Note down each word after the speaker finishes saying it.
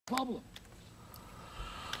problem?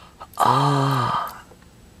 Ah.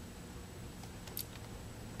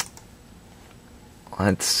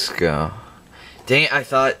 Let's go. Dang it, I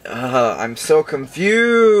thought, I'm so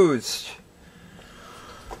confused.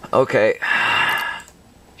 Okay.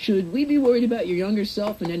 Should we be worried about your younger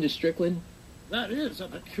self and Enda Strickland? That is a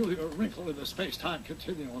peculiar wrinkle in the space-time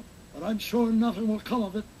continuum, but I'm sure nothing will come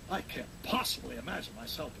of it. I can't possibly imagine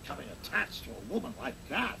myself becoming attached to a woman like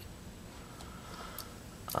that.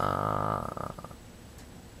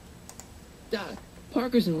 Doc,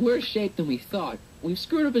 Parker's in worse shape than we thought. We've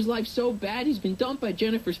screwed up his life so bad he's been dumped by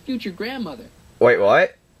Jennifer's future grandmother. Wait,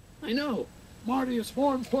 what? I know. Marty, it's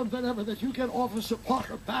more important than ever that you get Officer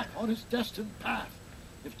Parker back on his destined path.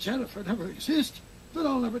 If Jennifer never exists, then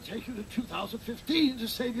I'll never take you to 2015 to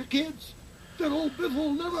save your kids. Then old Biff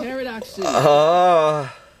will never... Paradox City.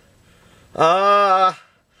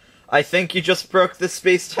 I think you just broke the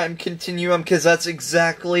space-time continuum, because that's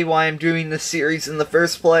exactly why I'm doing this series in the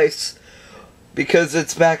first place. Because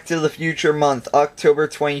it's Back to the Future month, October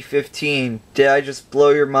 2015. Did I just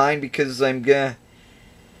blow your mind? Because I'm gonna...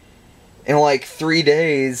 In like 3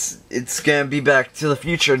 days, it's gonna be Back to the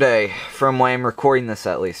Future Day. From when I'm recording this,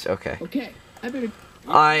 at least. Okay. Okay, I better...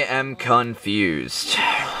 I am confused.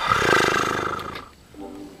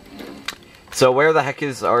 So where the heck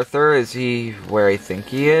is Arthur? Is he where I think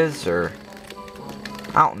he is? Or...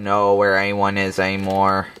 I don't know where anyone is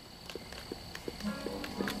anymore.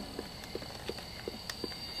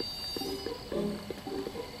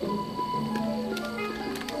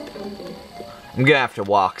 I'm gonna have to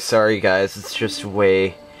walk. Sorry guys, it's just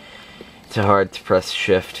way too hard to press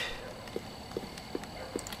shift.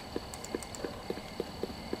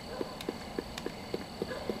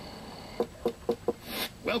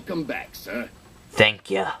 Welcome back, sir. Thank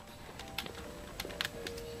you.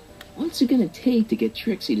 What's it gonna take to get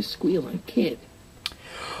Trixie to squeal on Kid?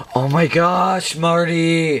 Oh my gosh,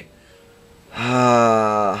 Marty!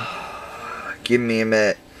 Give me a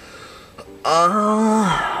minute.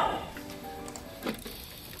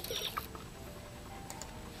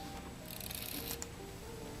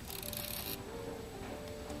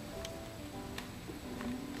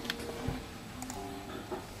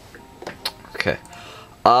 Okay.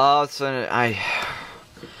 So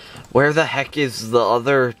where the heck is the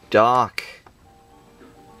other doc?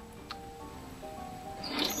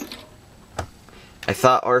 I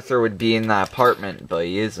thought Arthur would be in that apartment, but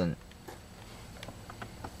he isn't.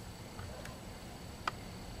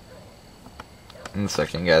 In a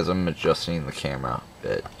second, guys, I'm adjusting the camera a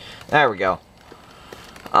bit. There we go.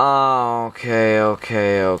 Okay.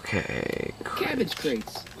 Cabbage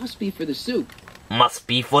crates. Must be for the soup. Must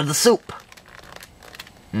be for the soup.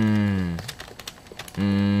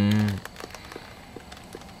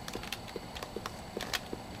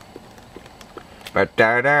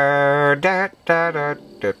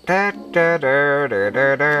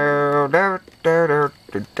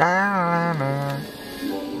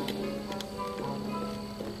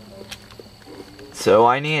 So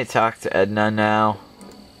I need to talk to Edna now.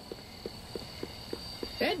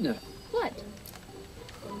 Edna, What?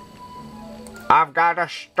 I've got a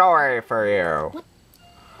story for you.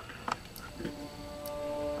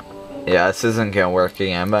 Yeah, this isn't gonna work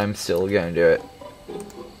again, but I'm still gonna do it.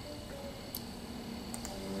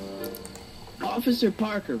 Officer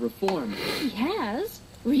Parker reformed. He has?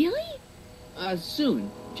 Really? Soon.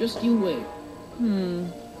 Just you wait.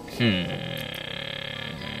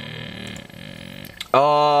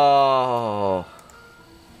 Oh.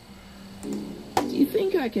 Do you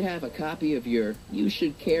think I could have a copy of your You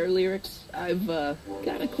Should Care lyrics? I've,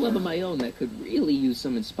 got a club of my own that could really use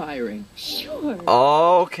some inspiring. Sure.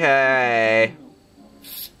 Okay.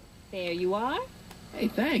 There you are. Hey,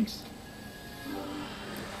 thanks.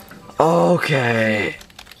 Okay.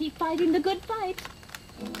 Keep fighting the good fight.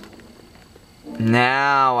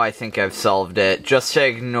 Now I think I've solved it. Just to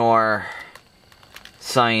ignore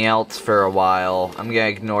something else for a while. I'm gonna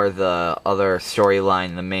ignore the other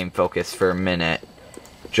storyline, the main focus, for a minute.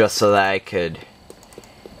 Just so that I could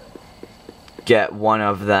get one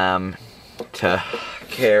of them to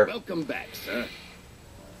care. Welcome back, sir.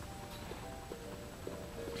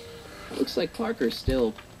 Looks like Parker's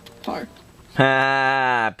still parked.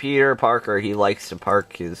 Ah, Peter Parker, he likes to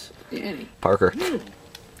park his Danny. Parker.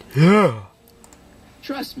 Yeah.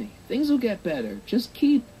 Trust me, things will get better. Just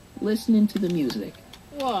keep listening to the music.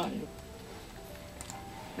 Why?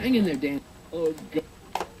 Hang in there, Dan. Oh, God.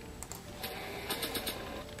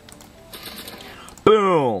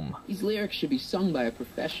 Boom. These lyrics should be sung by a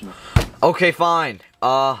professional. Okay, fine.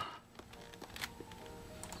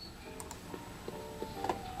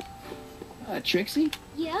 Trixie?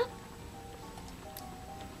 Yeah?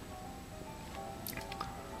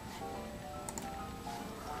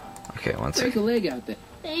 Okay, one Break second. a leg out there.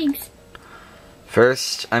 Thanks.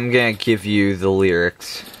 First, I'm gonna give you the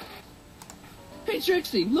lyrics. Hey,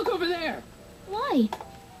 Trixie, look over there. Why?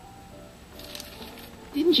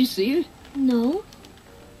 Didn't you see it? No.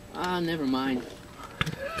 Ah, never mind.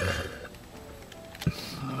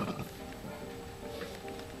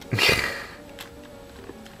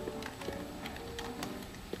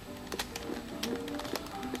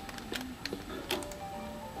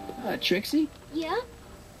 Trixie? Yeah?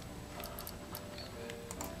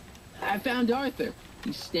 I found Arthur.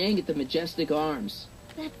 He's staying at the Majestic Arms.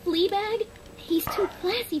 That flea bag? He's too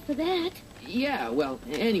classy for that. Yeah, well,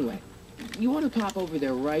 anyway. You want to pop over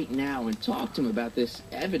there right now and talk to him about this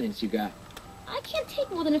evidence you got. I can't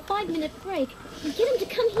take more than a 5-minute break. Get him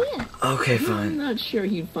to come here. Okay, I'm fine. not sure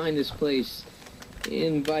he'd find this place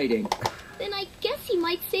inviting. Then I guess he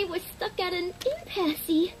might say we're stuck at an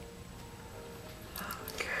impasse.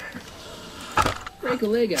 Break a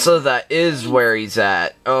leg out. So that is where he's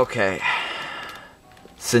at. Okay.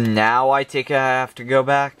 So now I take it I have to go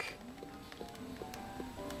back?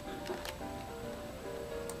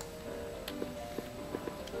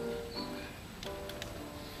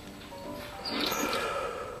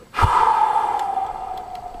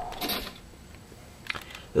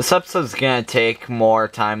 This episode's gonna take more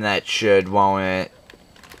time than it should, won't it?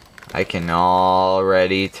 I can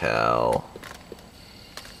already tell.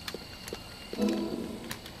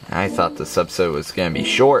 I thought this episode was gonna be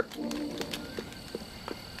short.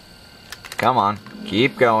 Come on,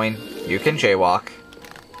 keep going. You can jaywalk.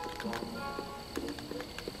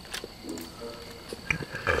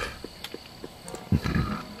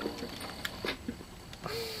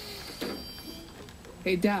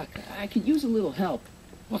 Hey, Doc, I could use a little help.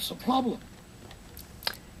 What's the problem?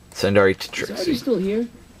 Send Artie to Is Artie Trixie. still here?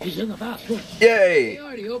 He's in the bathroom. Yay! Hey,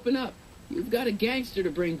 Artie, open up. You've got a gangster to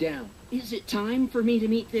bring down. Is it time for me to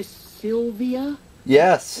meet this Sylvia?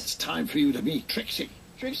 Yes. It's time for you to meet Trixie.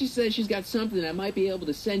 Trixie says she's got something that might be able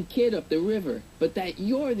to send Kid up the river, but that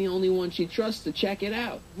you're the only one she trusts to check it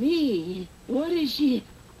out. Me? What is she?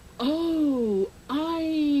 Oh,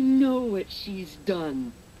 I know what she's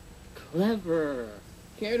done. Clever.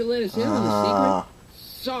 Care to let us in on the secret?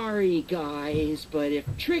 Sorry, guys, but if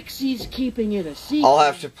Trixie's keeping it a secret, I'll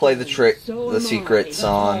have to play the so the am secret I. That's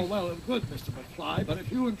all song. well and good, Mr. McFly, but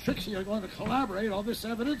if you and Trixie are going to collaborate on this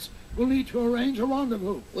evidence, we'll need to arrange a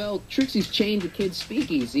rendezvous. Well, Trixie's chained to Kid's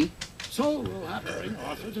speakeasy. So we'll have to bring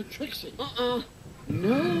Arthur to Trixie.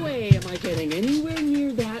 No way am I getting anywhere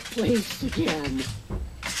near that place again.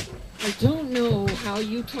 I don't know how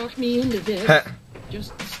you talked me into this.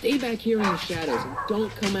 Just stay back here in the shadows and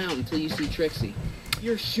don't come out until you see Trixie.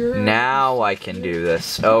 You're sure? Now I can do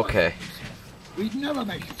this. Okay. We'd never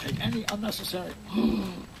make you take any unnecessary...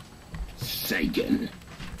 Sagan.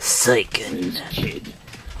 Second. Kid.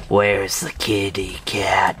 Where's the kitty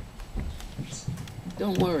cat?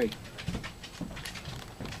 Don't worry.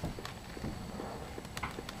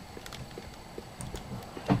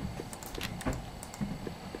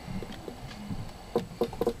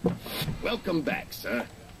 Welcome back, sir.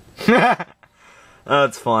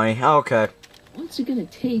 That's funny. Okay. What's it gonna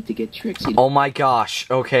take to get Trixie? Oh my gosh.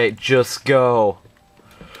 Okay, just go.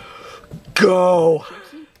 Go!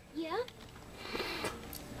 Yeah?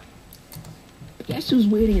 Guess who's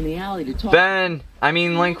waiting in the alley to talk? Ben, I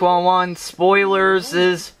mean Link 101, spoilers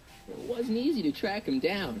is... It wasn't easy to track him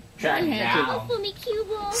down. Track I had to- Go for me, cue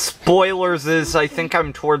ball. Spoilers is, I think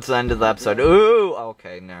I'm towards the end of the episode. Ooh!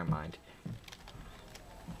 Okay, never mind.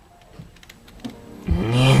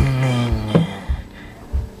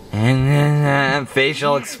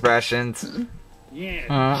 Facial expressions.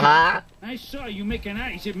 Yeah, I saw you making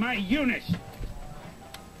eyes at my Eunice.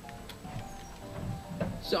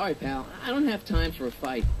 Sorry, pal. I don't have time for a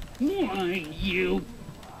fight. Why, you?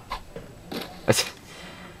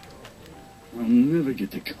 I'll never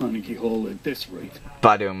get to Carnegie Hall at this rate.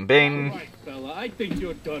 Badoom All bing. right, fella, I think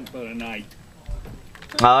you're done for the night.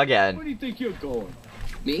 Well, again. Where do you think you're going?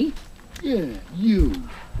 Me? Yeah, you.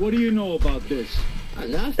 What do you know about this?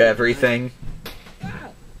 Nothing. Everything.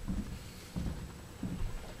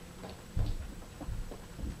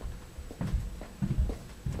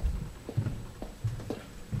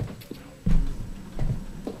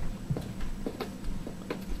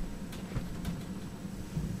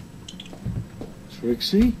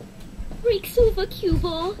 Trixie? Freaks over, cue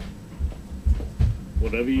ball.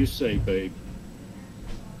 Whatever you say, babe.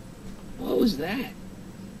 What was that?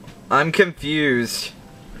 I'm confused.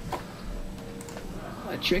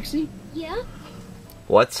 Trixie? Yeah?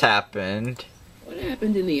 What's happened? What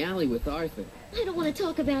happened in the alley with Arthur? I don't want to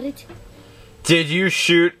talk about it. Did you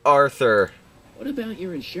shoot Arthur? What about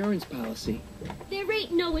your insurance policy? There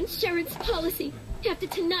ain't no insurance policy. After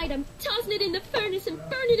tonight, I'm tossing it in the furnace and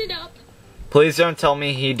burning it up. Please don't tell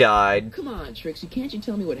me he died. Come on, Trixie, can't you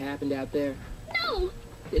tell me what happened out there? No,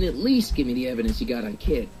 Then at least give me the evidence you got on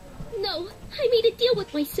Kid. no, I made a deal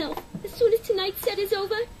with myself. As soon as tonight's set is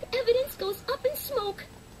over, the evidence goes up in smoke.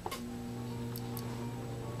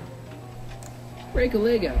 Break a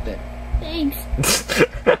leg out there. Thanks.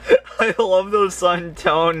 I love those sun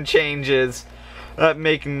tone changes that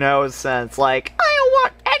make no sense. Like, I don't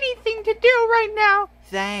want anything to do right now.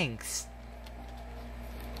 Thanks.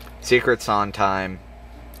 Secret song time.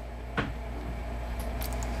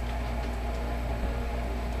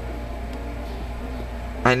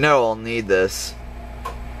 I know I'll need this.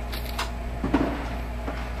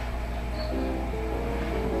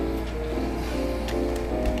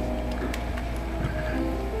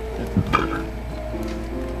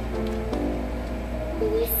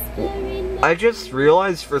 I just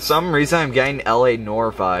realized for some reason I'm getting LA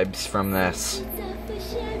Noire vibes from this.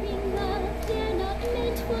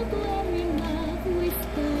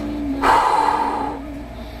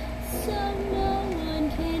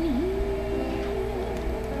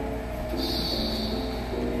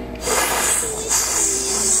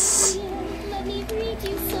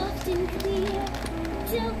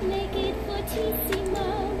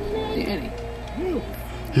 Danny,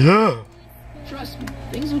 Yeah. trust me,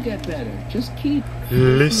 things will get better. Just keep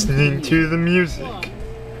Listening to the music.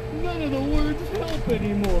 None of the words help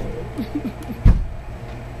anymore.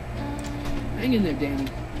 Hang in there, Danny.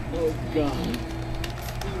 Oh, God.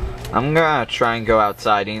 I'm gonna try and go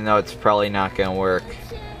outside, even though it's probably not gonna work.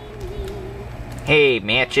 Hey,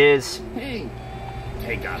 matches. Hey,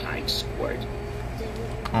 Take a hike, Squirt.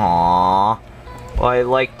 Aww. Well, I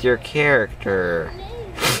liked your character.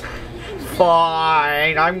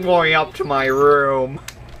 Fine, I'm going up to my room.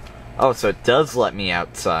 Oh, so it does let me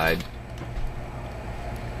outside.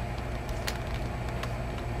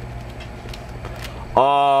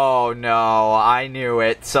 Oh no, I knew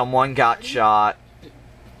it. Someone got shot.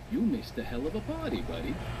 you missed a hell of a party,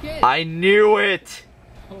 buddy. Kid. I knew it!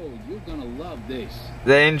 Oh, you're gonna love this.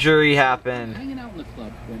 The injury happened. Hanging out in the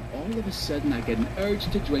club when all of a sudden I get an urge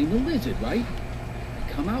to drain the lizard, right?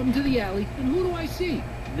 I come out into the alley, and who do I see?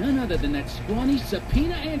 None other than that scrawny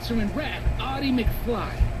subpoena-answering rat, Artie McFly.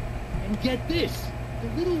 And get this, the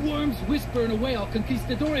little worm's whispering away all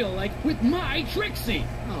conquistadorial like with my Trixie.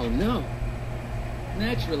 Oh no.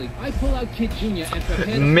 Naturally, I pull out Kid Jr. and prepare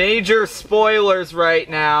to... Major spoilers right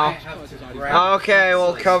now. Okay,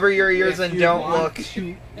 well, cover your ears and don't look.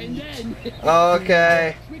 And then...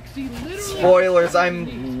 Okay. Trixie literally... Spoilers,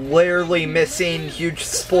 I'm literally missing huge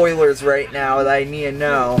spoilers right now that I need to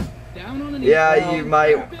know. Down on the knees. Yeah, you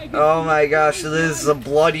might... Oh my gosh, this is a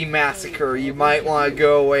bloody massacre. You might want to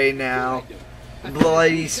go away now.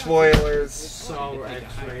 Bloody spoilers. So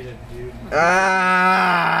X-rated, dude.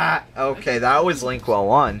 Ah! Okay, that was Linkwell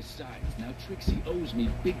 1. Besides, now Trixie owes me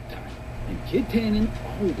big time. And Kid Tannen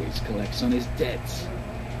always collects on his debts.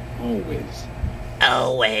 Always.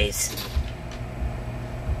 Always.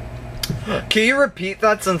 Can you repeat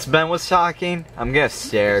that since Ben was talking? I'm gonna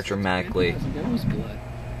stare dramatically. Nose blood.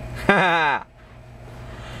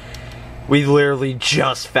 We literally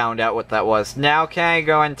just found out what that was. Now can I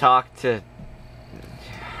go and talk to...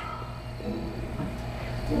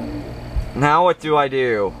 Now what do I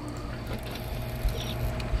do?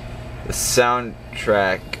 The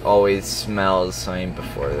soundtrack always smells something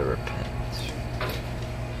before the repentance.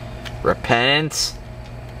 Repentance?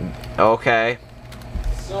 Okay.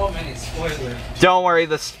 So many spoilers. Don't worry,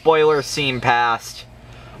 the spoiler scene passed.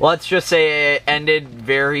 Let's just say it ended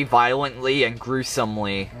very violently and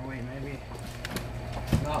gruesomely. Oh wait, maybe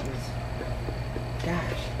not this.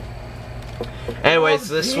 Gosh. Anyways,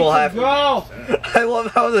 this will have... Go! I love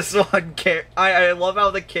how this one I love how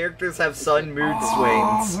the characters have sudden mood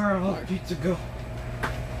swings. Where did the pizza go?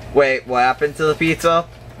 Wait, what happened to the pizza?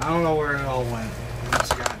 I don't know where it all went. I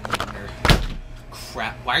just got in here.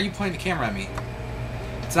 Crap. Why are you pointing the camera at me?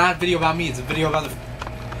 It's not a video about me, it's a video about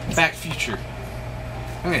the Back Future.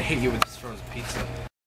 I'm gonna hit you with this frozen pizza.